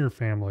already in your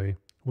family,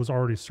 was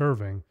already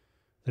serving,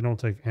 they don't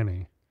take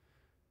any.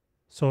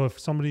 So if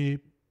somebody,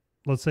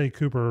 let's say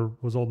Cooper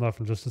was old enough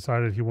and just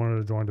decided he wanted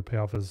to join to pay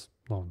off his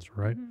loans,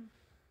 right?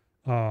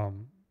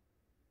 Mm-hmm.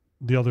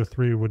 The other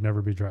three would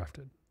never be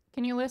drafted.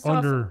 Can you list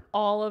off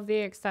all of the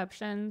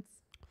exceptions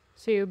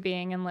to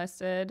being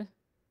enlisted?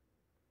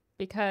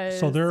 Because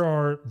so there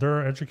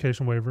are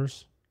education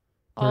waivers.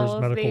 There's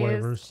medical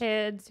waivers.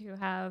 Kids who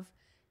have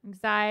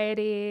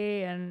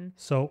anxiety and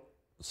so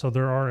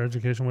there are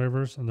education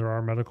waivers and there are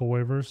medical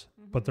waivers,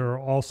 but there are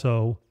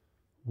also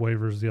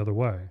waivers the other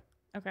way.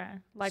 Okay,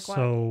 like what?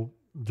 So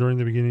during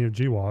the beginning of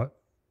GWAT,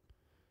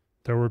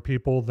 there were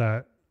people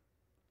that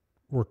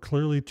were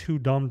clearly too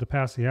dumb to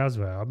pass the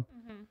ASVAB,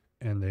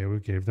 and they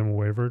gave them a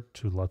waiver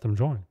to let them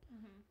join.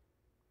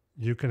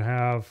 You can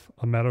have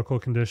a medical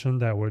condition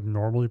that would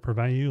normally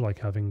prevent you, like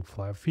having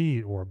flat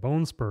feet or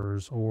bone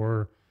spurs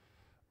or,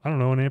 I don't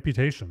know, an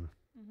amputation.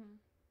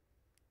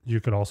 You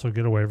could also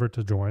get a waiver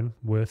to join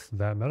with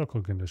that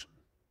medical condition.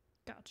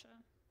 Gotcha.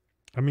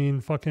 I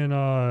mean, fucking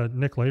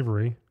Nick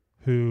Lavery,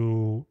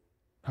 who,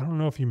 I don't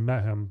know if you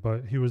met him,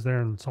 but he was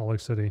there in Salt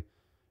Lake City.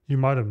 You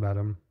might have met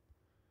him.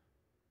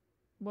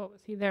 What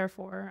was he there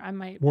for? I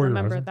might Warrior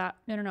remember Rising. that.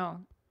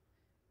 No.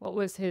 What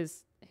was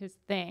his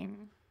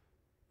thing?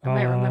 I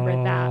might remember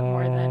that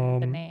more than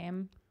the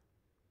name.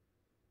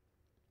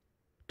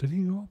 Did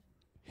he go up?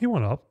 He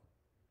went up.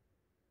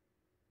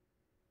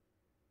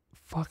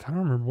 Fuck, I don't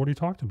remember what he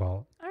talked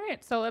about. All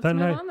right, so let's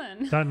move on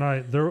then. That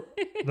night, that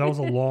was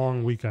a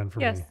long weekend for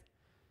me. Yes.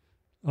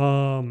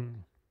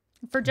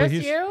 For just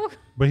you?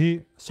 But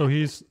he's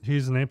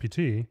an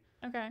amputee.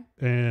 Okay.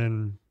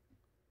 And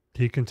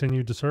he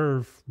continued to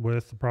serve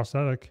with the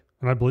prosthetic.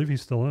 And I believe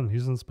he's still in.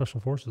 He's in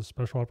Special Forces,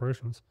 Special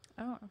Operations.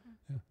 Oh, okay.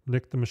 Yeah.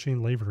 Nick the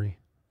Machine Lavery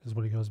is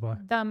what he goes by.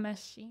 The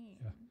Machine.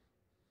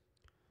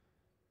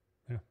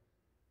 Yeah. Okay.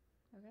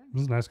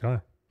 He's a nice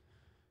guy.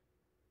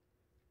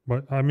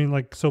 But I mean,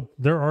 like, so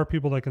there are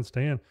people that can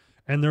stay in.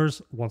 And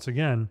there's, once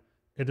again,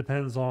 it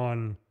depends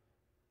on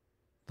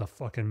the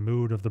fucking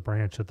mood of the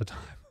branch at the time.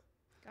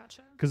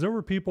 Gotcha. Because there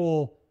were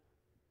people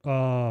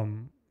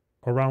around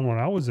when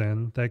I was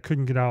in that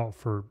couldn't get out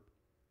for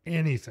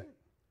anything.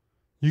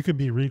 You could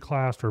be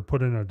reclassed or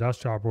put in a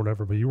desk job or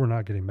whatever, but you were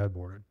not getting med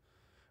boarded.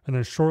 And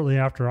then shortly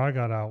after I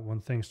got out, when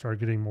things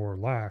started getting more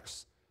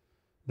lax,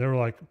 they were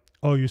like,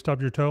 "Oh, you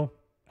stubbed your toe?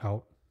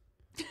 Out."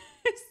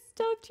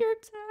 Stubbed your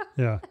toe?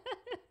 Yeah.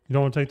 You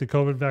don't want to take the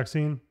COVID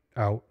vaccine?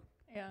 Out.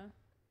 Yeah.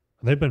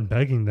 They've been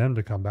begging them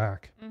to come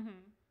back. Mm-hmm.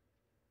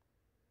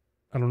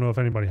 I don't know if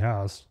anybody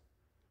has.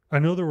 I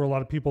know there were a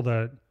lot of people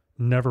that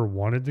never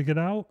wanted to get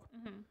out,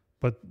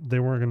 but they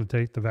weren't going to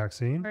take the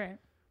vaccine. Right.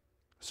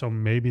 So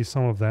maybe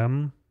some of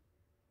them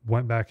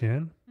went back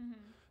in.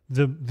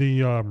 The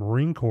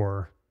Marine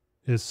Corps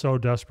is so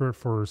desperate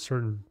for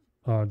certain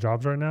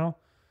jobs right now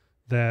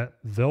that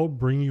they'll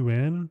bring you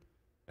in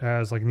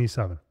as like an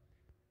E7.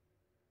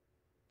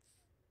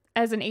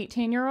 As an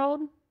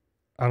 18-year-old?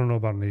 I don't know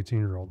about an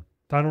 18-year-old.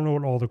 I don't know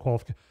what all the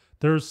qualifications.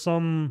 There's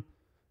some,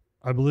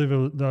 I believe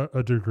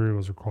a degree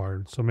was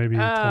required, so maybe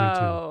 22.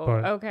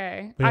 But,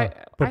 okay. But,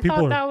 yeah, I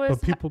thought that was...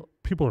 But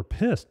people are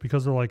pissed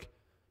because they're like,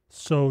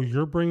 so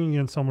you're bringing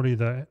in somebody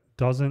that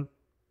doesn't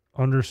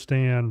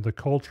understand the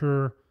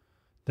culture.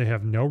 They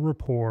have no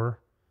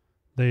rapport.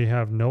 They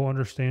have no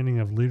understanding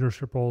of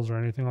leadership roles or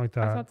anything like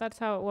that. I thought that's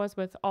how it was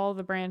with all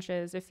the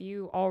branches. If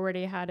you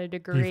already had a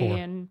degree E4.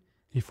 in...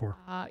 E4.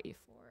 E4,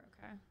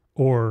 okay.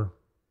 Or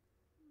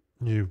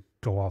you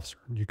go officer,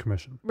 you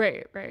commission.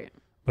 Right.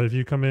 But if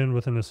you come in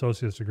with an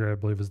associate's degree, I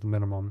believe is the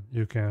minimum,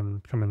 you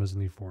can come in as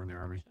an E4 in the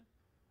Army.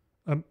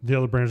 The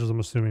other branches, I'm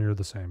assuming, are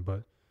the same,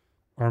 but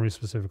Army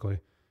specifically.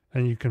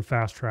 And you can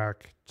fast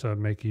track to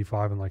make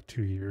E5 in like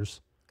 2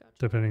 years,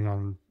 depending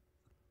on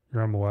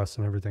your MOS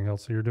and everything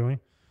else that you're doing.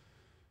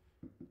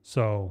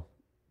 So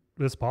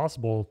it's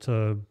possible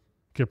to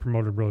get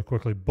promoted really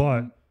quickly,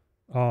 but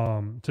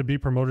to be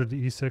promoted to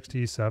E6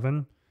 to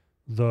E7,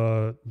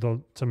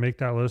 to make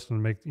that list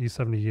and make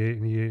E78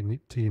 and E8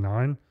 to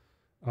E9,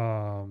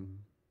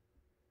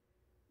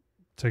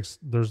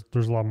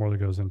 there's a lot more that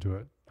goes into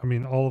it. I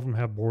mean, all of them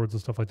have boards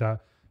and stuff like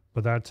that,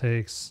 but that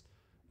takes,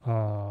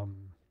 oh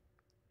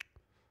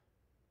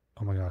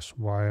my gosh,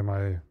 why am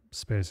I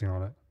spacing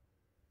on it?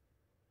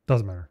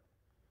 Doesn't matter.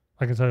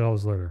 I can tell you all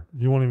this later.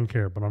 You won't even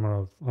care, but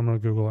I'm gonna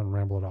Google it and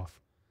ramble it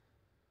off.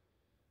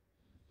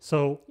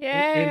 So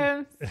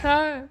I'm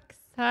so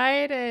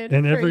excited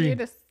for you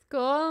to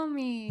school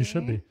me. You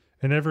should be.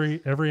 And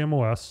every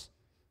MOS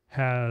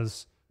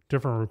has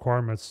different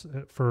requirements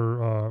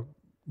for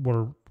what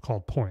are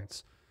called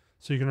points.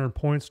 So you can earn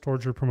points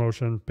towards your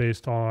promotion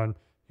based on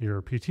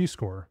your PT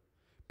score,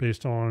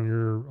 based on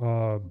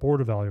your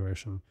board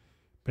evaluation,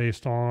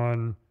 based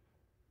on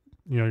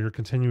your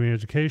continuing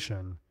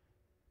education,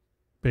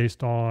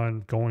 based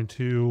on going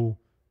to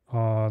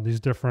these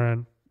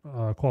different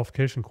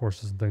qualification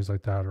courses and things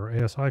like that, or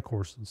ASI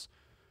courses.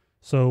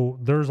 So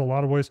there's a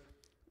lot of ways.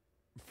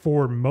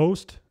 For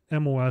most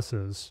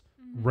MOSs,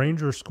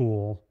 Ranger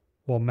School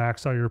will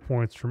max out your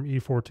points from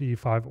E4 to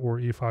E5 or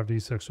E5 to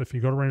E6. So if you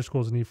go to Ranger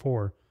School as an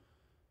E4,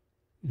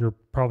 you're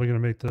probably going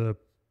to make the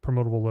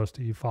promotable list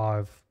to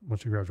E5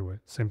 once you graduate.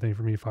 Same thing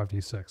from E5 to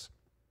E6.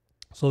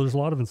 So there's a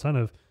lot of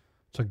incentive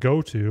to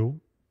go to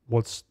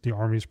what's the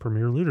Army's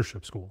premier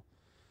leadership school.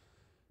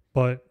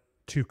 But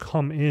to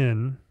come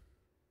in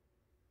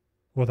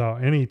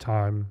without any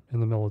time in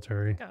the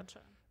military,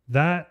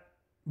 that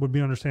would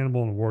be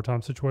understandable in a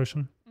wartime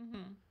situation.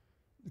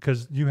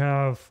 Because you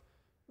have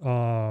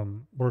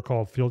what are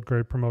called field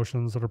grade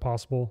promotions that are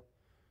possible,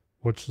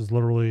 which is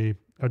literally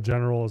a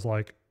general is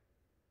like,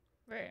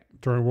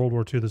 during World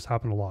War II, this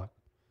happened a lot.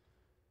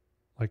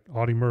 Like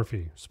Audie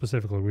Murphy,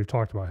 specifically, we've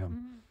talked about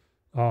him.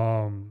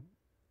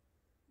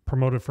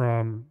 Promoted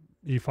from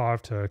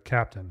E5 to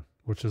captain,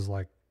 which is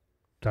like,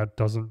 that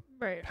doesn't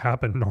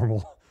happen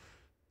normal.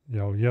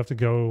 You have to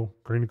go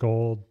green to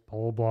gold, blah,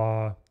 blah,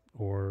 blah,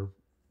 or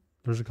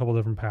there's a couple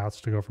different paths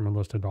to go from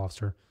enlisted to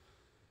officer.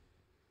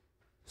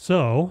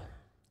 So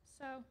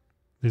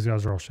these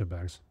guys are all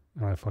shitbags,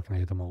 and I fucking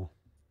hate them all.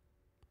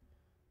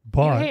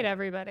 But you hate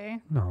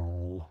everybody.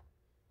 No.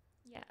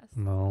 Yes.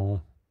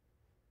 No.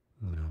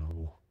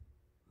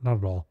 Not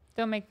at all.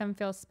 Don't make them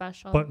feel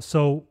special. But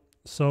so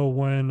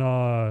when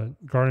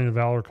Guardian of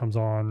Valor comes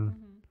on,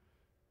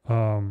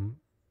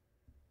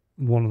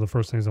 one of the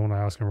first things I want to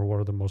ask him are what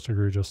are the most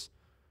egregious,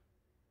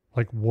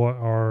 like what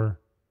are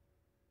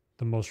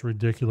the most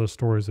ridiculous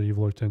stories that you've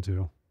looked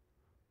into?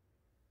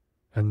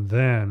 And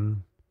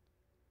then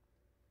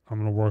I'm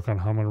going to work on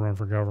how I'm going to run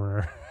for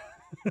governor.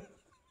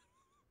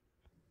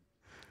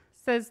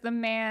 Says the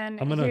man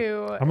I'm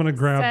who gonna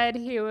grab. said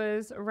he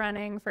was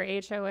running for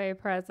HOA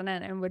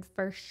president and would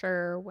for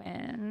sure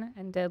win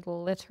and did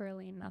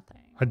literally nothing.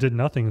 I did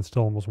nothing and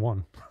still almost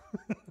won.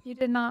 You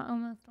did not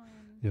almost win.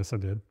 Yes, I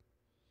did.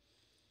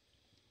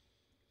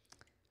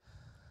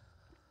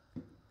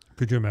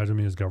 Could you imagine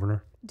me as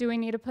governor? Do we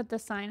need to put the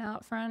sign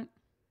out front?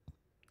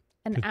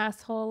 An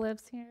asshole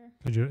lives here.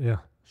 Could you? Yeah.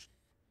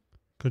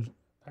 Could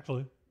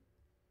actually.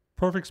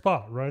 Perfect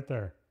spot right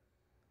there.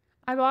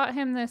 I bought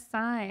him this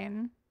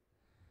sign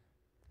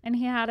and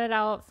he had it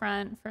out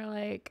front for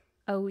like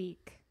a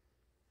week.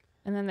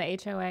 And then the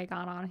HOA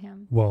got on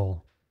him.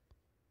 Well,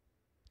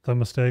 the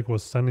mistake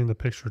was sending the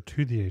picture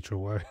to the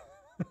HOA.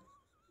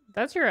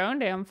 That's your own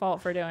damn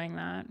fault for doing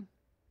that.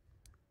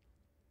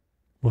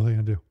 What are they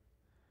gonna do?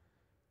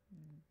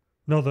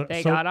 No,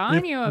 they got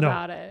on you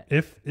about it.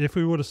 If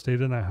we would have stayed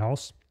in that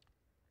house,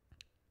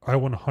 I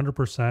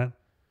 100%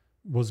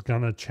 was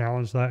gonna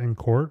challenge that in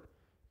court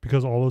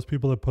because all those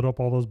people that put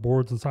up all those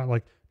boards and sign,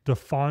 like,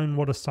 define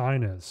what a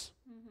sign is.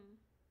 Mm-hmm.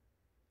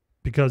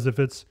 Because if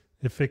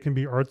it can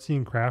be artsy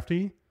and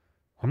crafty,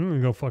 I'm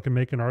gonna go fucking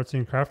make an artsy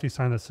and crafty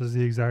sign that says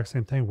the exact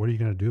same thing. What are you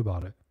gonna do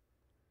about it?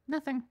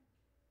 Nothing.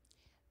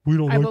 We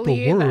don't like the words. I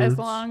believe as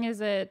long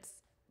as it's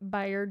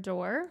by your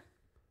door,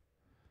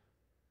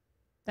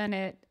 then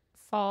it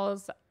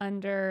falls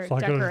under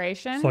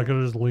decoration. So I could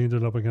have just leaned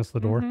it up against the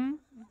door. Mm-hmm,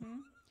 mm-hmm.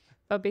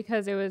 But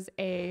because it was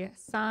a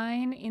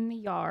sign in the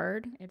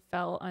yard, it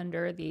fell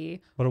under the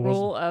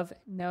rule of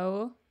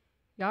no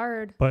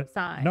yard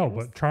signs. No,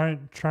 but try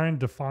and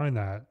define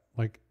that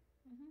like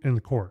in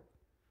the court.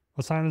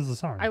 A sign is a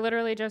sign. I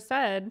literally just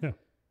said,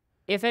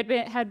 if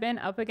it had been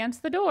up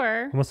against the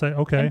door, I'm gonna say,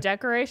 okay, and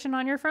decoration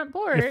on your front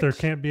porch. If there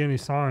can't be any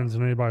signs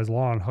in anybody's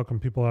lawn, how come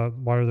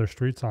why are there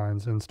street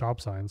signs and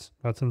stop signs?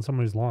 That's in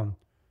somebody's lawn.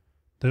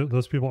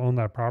 Those people own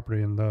that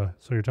property, and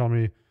so you're telling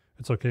me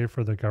it's okay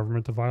for the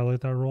government to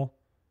violate that rule?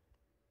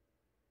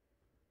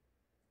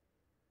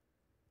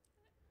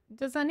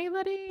 Does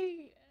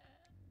anybody?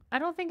 I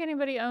don't think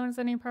anybody owns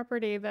any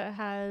property that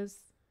has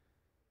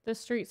the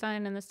street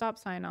sign and the stop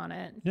sign on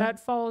it. Yeah.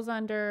 That falls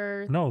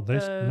under.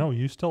 No,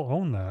 you still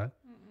own that.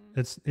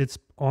 It's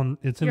in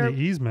the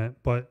easement,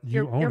 but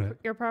you own it.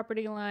 Your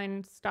property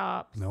line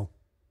stops. No.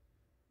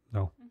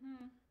 Mm-hmm.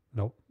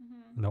 Nope.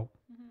 Mm-hmm. Nope.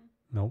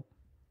 Mm-hmm. Nope.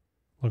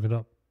 Look it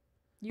up.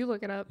 You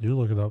look it up. You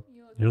look it up.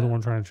 You're the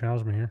one trying to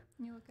challenge me here.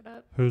 You look it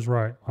up. Who's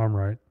right? I'm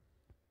right.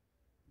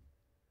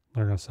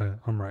 They're gonna say it.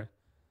 I'm right.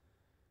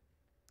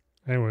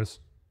 Anyways.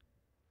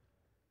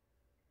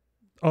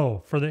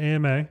 Oh, for the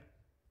AMA,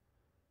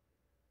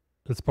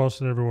 it's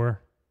posted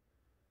everywhere.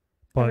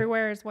 But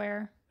everywhere is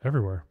where?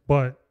 Everywhere.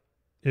 But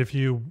if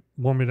you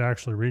want me to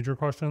actually read your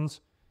questions,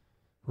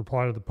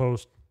 reply to the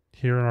post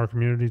here in our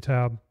community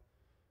tab,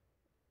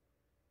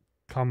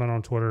 comment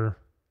on Twitter,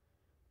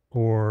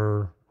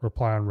 or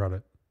reply on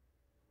Reddit.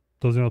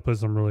 Those are the only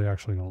places I'm really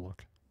actually going to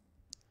look.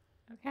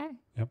 Okay.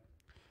 Yep.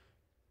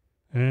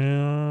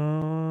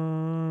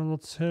 And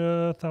let's hit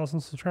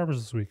 1,000 subscribers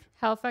this week.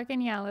 Hell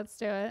fucking yeah, let's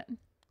do it.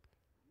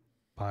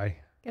 Bye.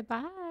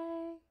 Goodbye.